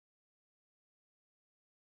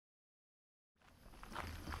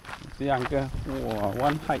See, Uncle. Wow,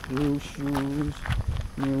 one hike, new shoes,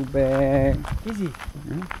 new bag. Easy.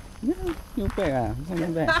 Yeah, new bag ah. New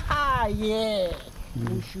bag. Yeah.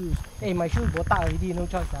 New shoes. Hey, my shoes botak already. No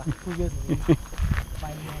choice 2 years already.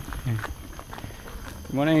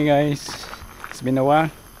 Good morning, guys. It's been a while.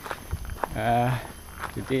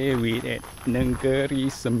 Today we're at Negeri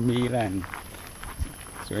Sembilan.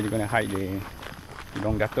 So we're gonna hike the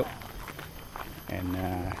Gunung Datuk and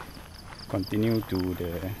continue to the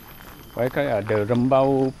what you call it, the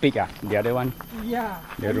Rembau peak the other one. Yeah.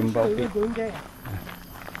 The Rembau peak. Going there.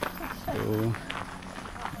 So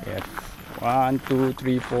we have 1, 2,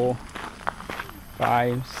 3, 4,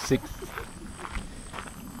 5, 6,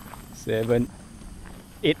 7,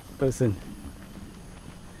 8 person.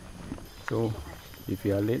 So if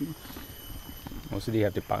you are late, mostly you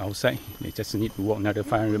have to park outside. They just need to walk another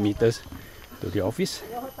 500 meters to the office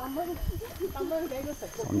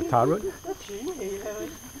on Tar Road.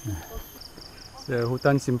 The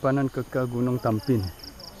Hutan Simpanan Kekal Gunung Tampin.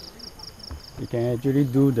 You can actually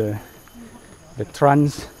do the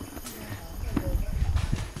trance.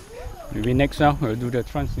 Maybe next now we'll do the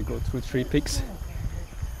trance. We go through 3 peaks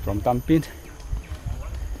from Tampin.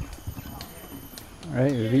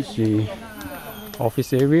 Alright, we reach the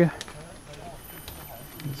office area.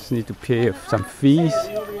 Just need to pay some fees.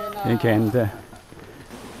 You can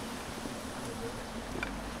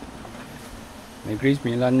Negeri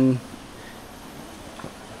Sembilan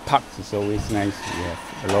parks is always nice. You have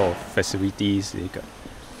a lot of facilities. You got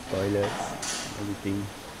toilets, everything.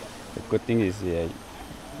 The good thing is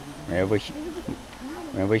wherever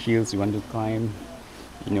hills you want to climb,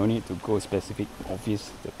 you no need to go specific office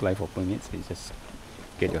to apply for permits. You just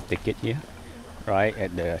get your ticket here, right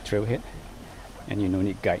at the trailhead, and you no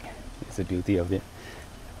need guide. It's the beauty of it.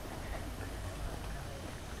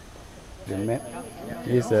 The map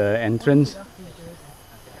is the entrance.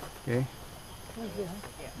 Okay.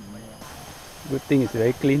 Good thing it's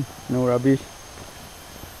very clean, no rubbish,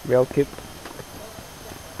 well kept.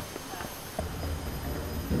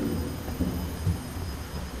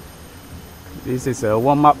 This is a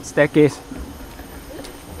warm-up staircase.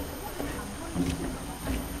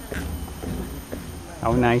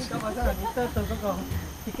 How nice. Do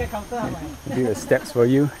the steps for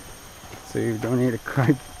you, so you don't need to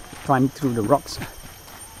climb through the rocks.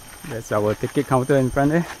 That's our ticket counter in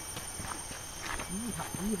front there.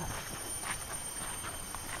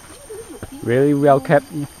 Really well kept,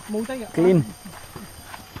 clean.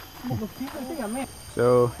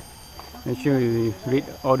 So make sure you read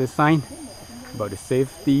all the signs about the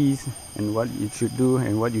safeties and what you should do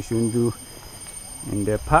and what you shouldn't do in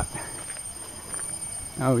the park.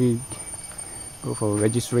 Now we go for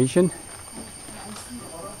registration.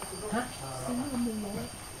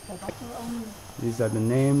 These are the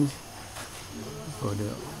names for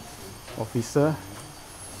the officer.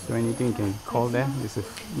 So anything you can call them. These are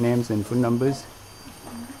names and phone numbers.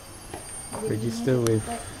 Register with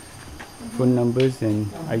phone numbers and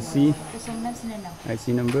IC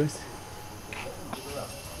numbers.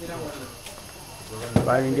 5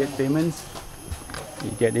 ringgit payments. You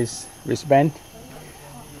get this wristband.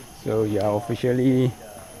 So you are officially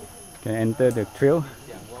can enter the trail.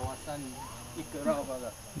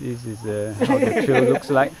 This is how the trail looks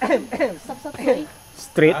like.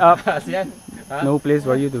 Straight up, no place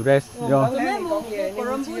for you to rest. Straight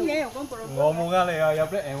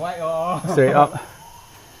up.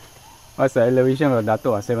 What's the elevation of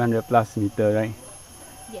Datuk? 700 plus meter, right?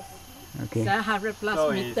 Yes. Okay. 700 plus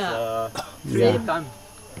So meter. it's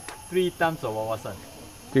 3 times of Wawasan.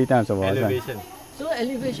 3 times of Wawasan. Elevation. So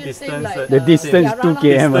elevation same Distance, like The distance 2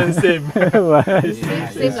 km. Distance same.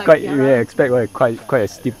 It's quite, yeah, expect quite a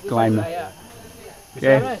steep climb. Yeah.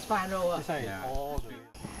 Okay. Is 500.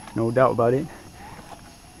 No doubt about it.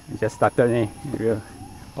 We just started, we'll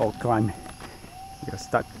all climb. We'll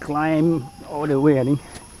start climb all the way, I think,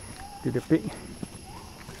 to the peak.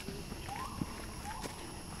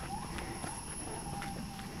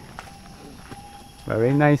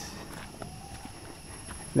 Very nice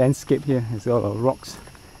landscape here. It's all of rocks.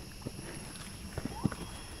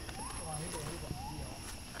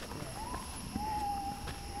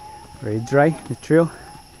 Very dry, the trail.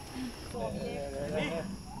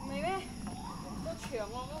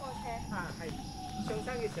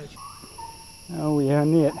 Now we are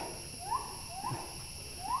near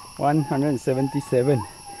 177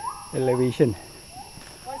 elevation.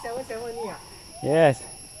 177 Yes.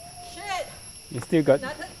 Shit! You still got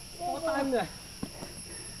 4 times.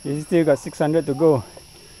 You still got 600 to go.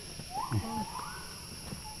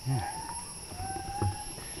 Yeah.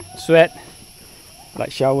 Sweat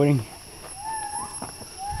like showering.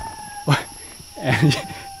 And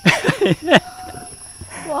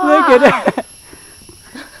Look at that!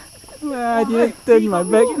 I didn't turn my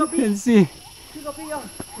back and see.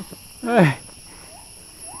 Hey.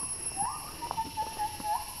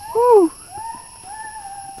 Woo.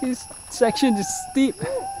 This section is steep.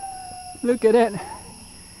 Look at that.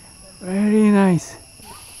 Very nice.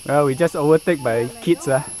 Well, we just overtaken by kids.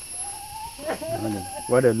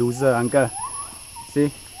 What a loser, uncle.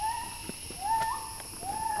 See?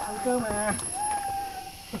 Uncle mà.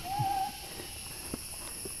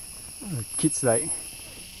 Kids like,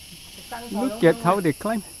 look at how they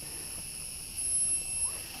climb.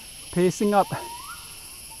 Pacing up.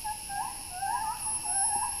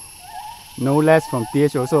 No less from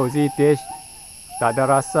TH also. See, TH tak ada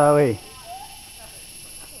rasa weh.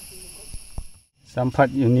 Some part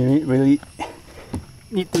you really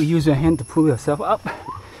need to use your hand to pull yourself up.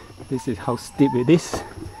 This is how steep it is.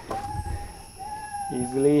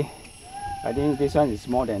 Easily, I think this one is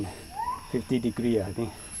more than 50 degrees, I think.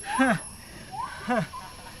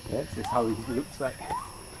 This is how it looks like.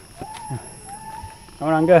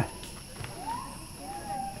 Come on, uncle.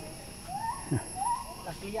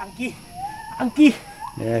 Anki.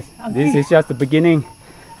 Yes, this is just the beginning.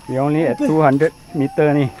 We only at 200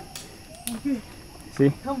 meter ni.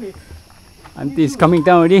 See, auntie is coming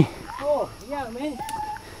down already. Oh, yeah, man.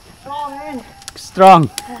 Strong, man. Strong.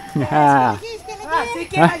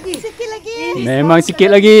 Sikit lagi. Memang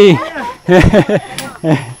sikit lagi.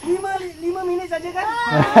 5 minit saja kan?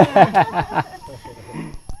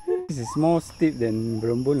 This is more steep than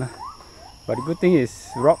Berembun lah. But the good thing is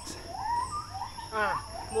rocks.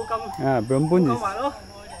 Berembun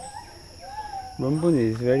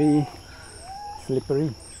is very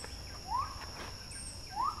slippery.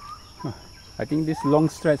 I think this long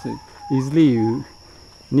stretch easily you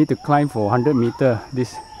need to climb for 100 meter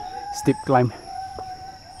this steep climb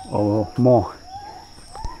or more.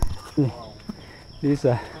 This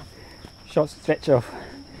short stretch of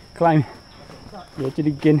climb you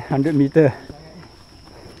actually gain 100 meter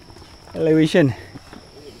elevation.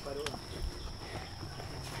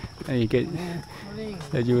 And you get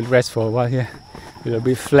that you will rest for a while here. It will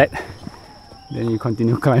be flat. Then you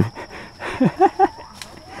continue climb.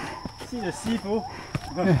 See the seafood.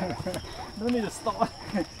 Don't need to stop.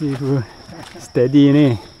 Seafood steady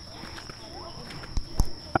ni.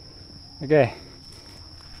 Okay.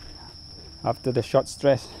 After the short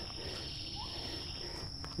stretch,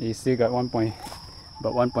 you still got about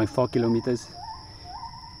 1.4 kilometers.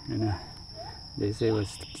 And they say was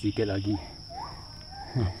sikit lagi.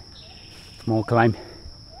 More climb.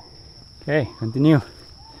 Okay, continue.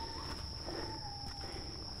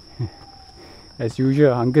 As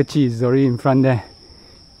usual, Uncle Chi is already in front there.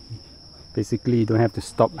 Basically, you don't have to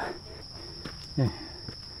stop. Okay.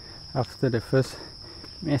 After the first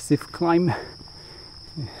massive climb, a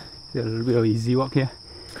little bit of easy walk here.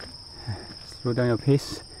 Slow down your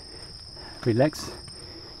pace. Relax.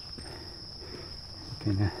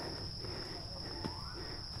 You can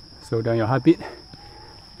slow down your heartbeat.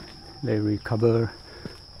 Let it recover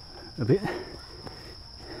a bit.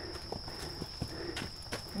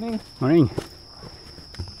 Morning.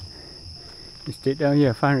 Straight down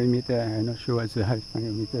here, 500 meters. I'm not sure what's the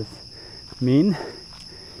 500 meters mean.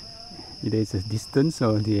 Either it's a distance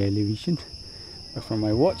or the elevation. But from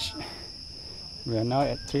my watch, we are now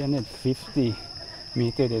at 350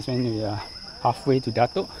 meters. That's when we are halfway to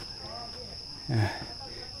Datuk.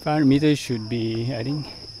 500 meters should be, I think,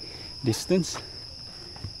 distance.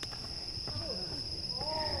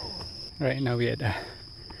 Right now we're at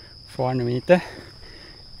 400 meter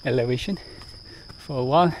elevation. For a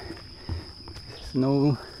while,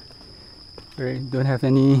 don't have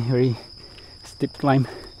any very steep climb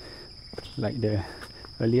like the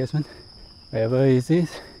earliest one. Wherever it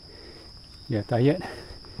is, you're tired,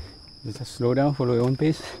 just slow down, follow your own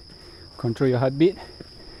pace, control your heartbeat.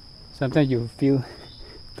 Sometimes you feel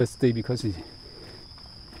thirsty because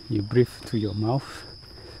you breathe through your mouth,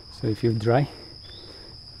 so you feel dry.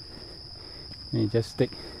 And you just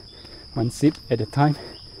take one sip at a time.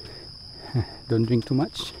 Don't drink too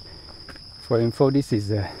much. For info, this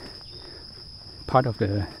is part of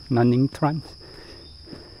the Nanning Trans.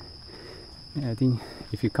 I think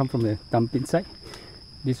if you come from the Tampin side,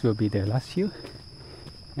 this will be the last hill,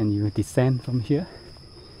 and you descend from here.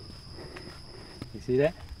 You see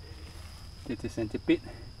that? It's a centipede.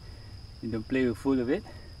 You don't play with food of it.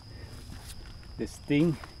 The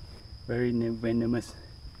sting, very venomous.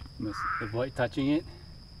 You must avoid touching it.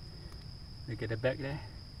 Look at the back there.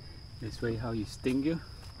 This way how you sting you.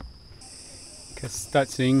 You can start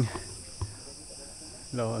seeing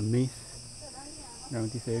a lot of mist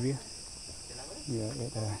around this area. We are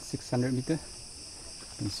at 600 meters.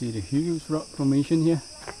 You see the huge rock formation here.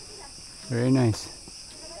 Very nice.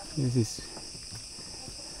 This is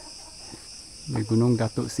the Gunung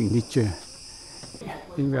Datuk signature. I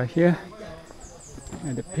think we are here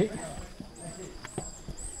at the peak.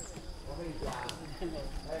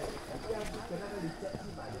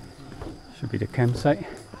 Should be the campsite.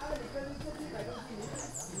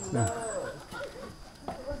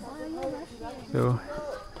 So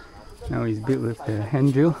now it's built with the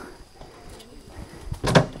hand drill.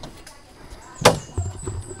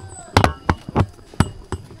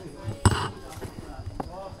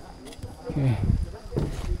 Okay,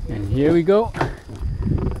 and here we go,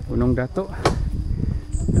 Gunung Datuk,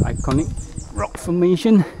 the iconic rock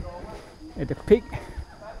formation at the peak.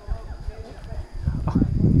 Oh,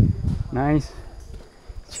 nice,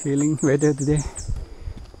 chilling weather today,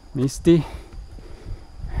 misty.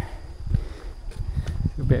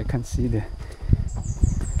 Too bad I can't see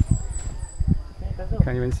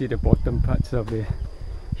can't even see the bottom parts of the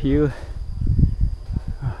hill.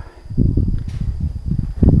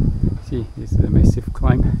 See, this is a massive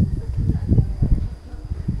climb.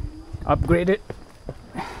 Upgraded.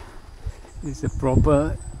 This is a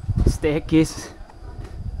proper staircase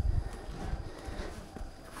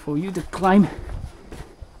for you to climb.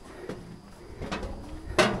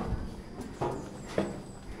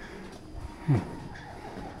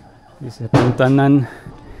 This is a Pontanan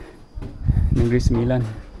Negeri Sembilan.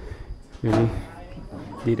 Really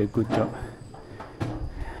did a good job.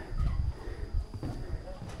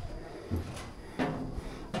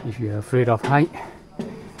 If you're afraid of height,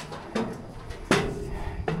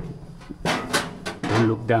 don't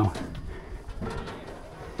look down.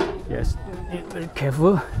 Just be very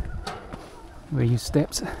careful where you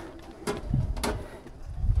steps.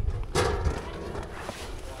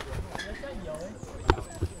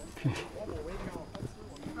 Okay.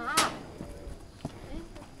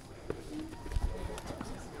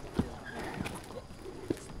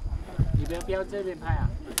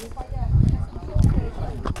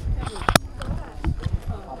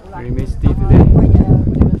 Very misty today. You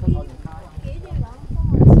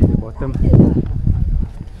can see the bottom.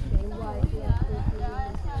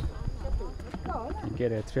 You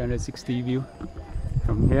get a 360 view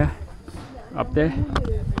from here, up there.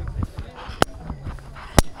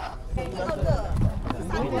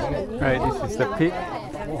 Right, this is the peak.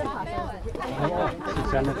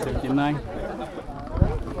 679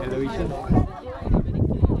 elevation.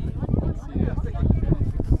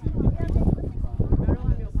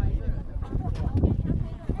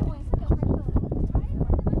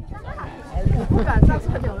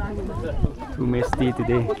 Too misty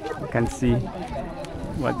today. You can't see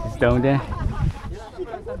what is down there.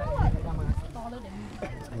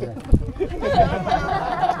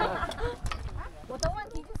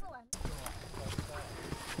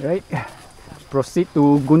 Right, proceed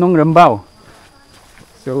to Gunung Rembau.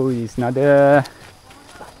 So it's another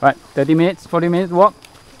 30 minutes, 40 minutes walk.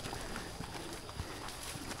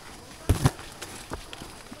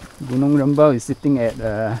 Gunung Rembau is sitting at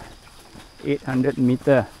 800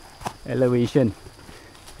 meter elevation.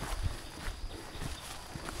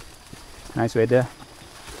 Nice weather.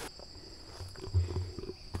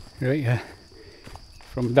 Right,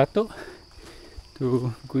 from Datuk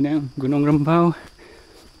to Gunung Rembau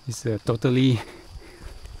is a totally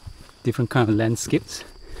different kind of landscapes.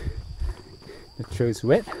 The trail is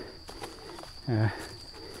wet.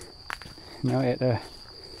 Now at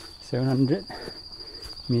 700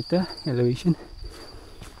 meter elevation.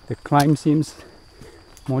 The climb seems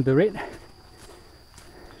moderate.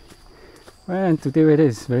 Well, and today weather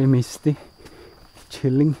is very misty,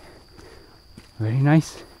 chilling, very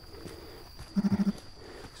nice.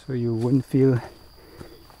 So you won't feel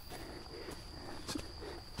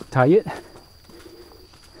tired.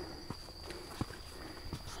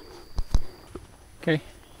 Okay,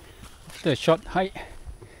 after a short hike,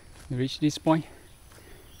 we reach this point.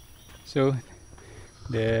 So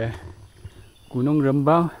the Gunung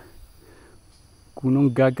Rembau,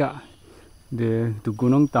 Gunung Gagak, the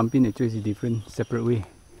Gunung Tampin actually is a different, separate way.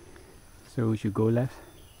 So we should go left.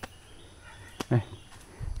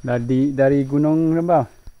 Dari Gunung Rembau.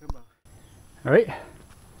 Alright,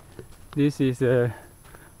 this is a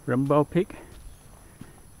Rembau peak.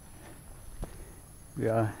 We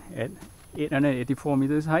are at 884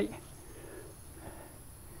 meters height.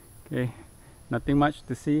 Okay, nothing much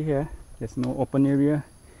to see here. There's no open area.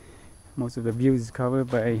 Most of the view is covered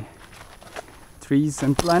by trees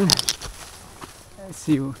and plants. Let's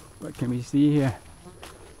see what can we see here.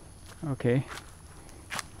 Okay,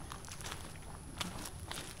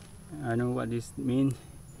 I know what this means.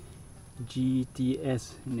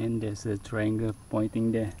 GTS, and then there's a triangle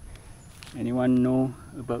pointing there. Anyone know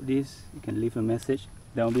about this? You can leave a message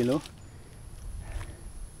down below.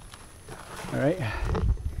 Alright,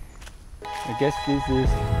 I guess this is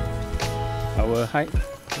our hike,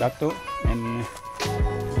 Datuk and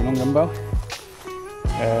Gunung Rembau.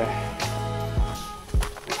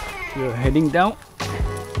 We're heading down.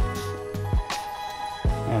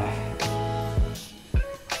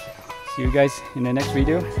 See you guys in the next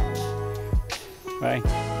video. Bye.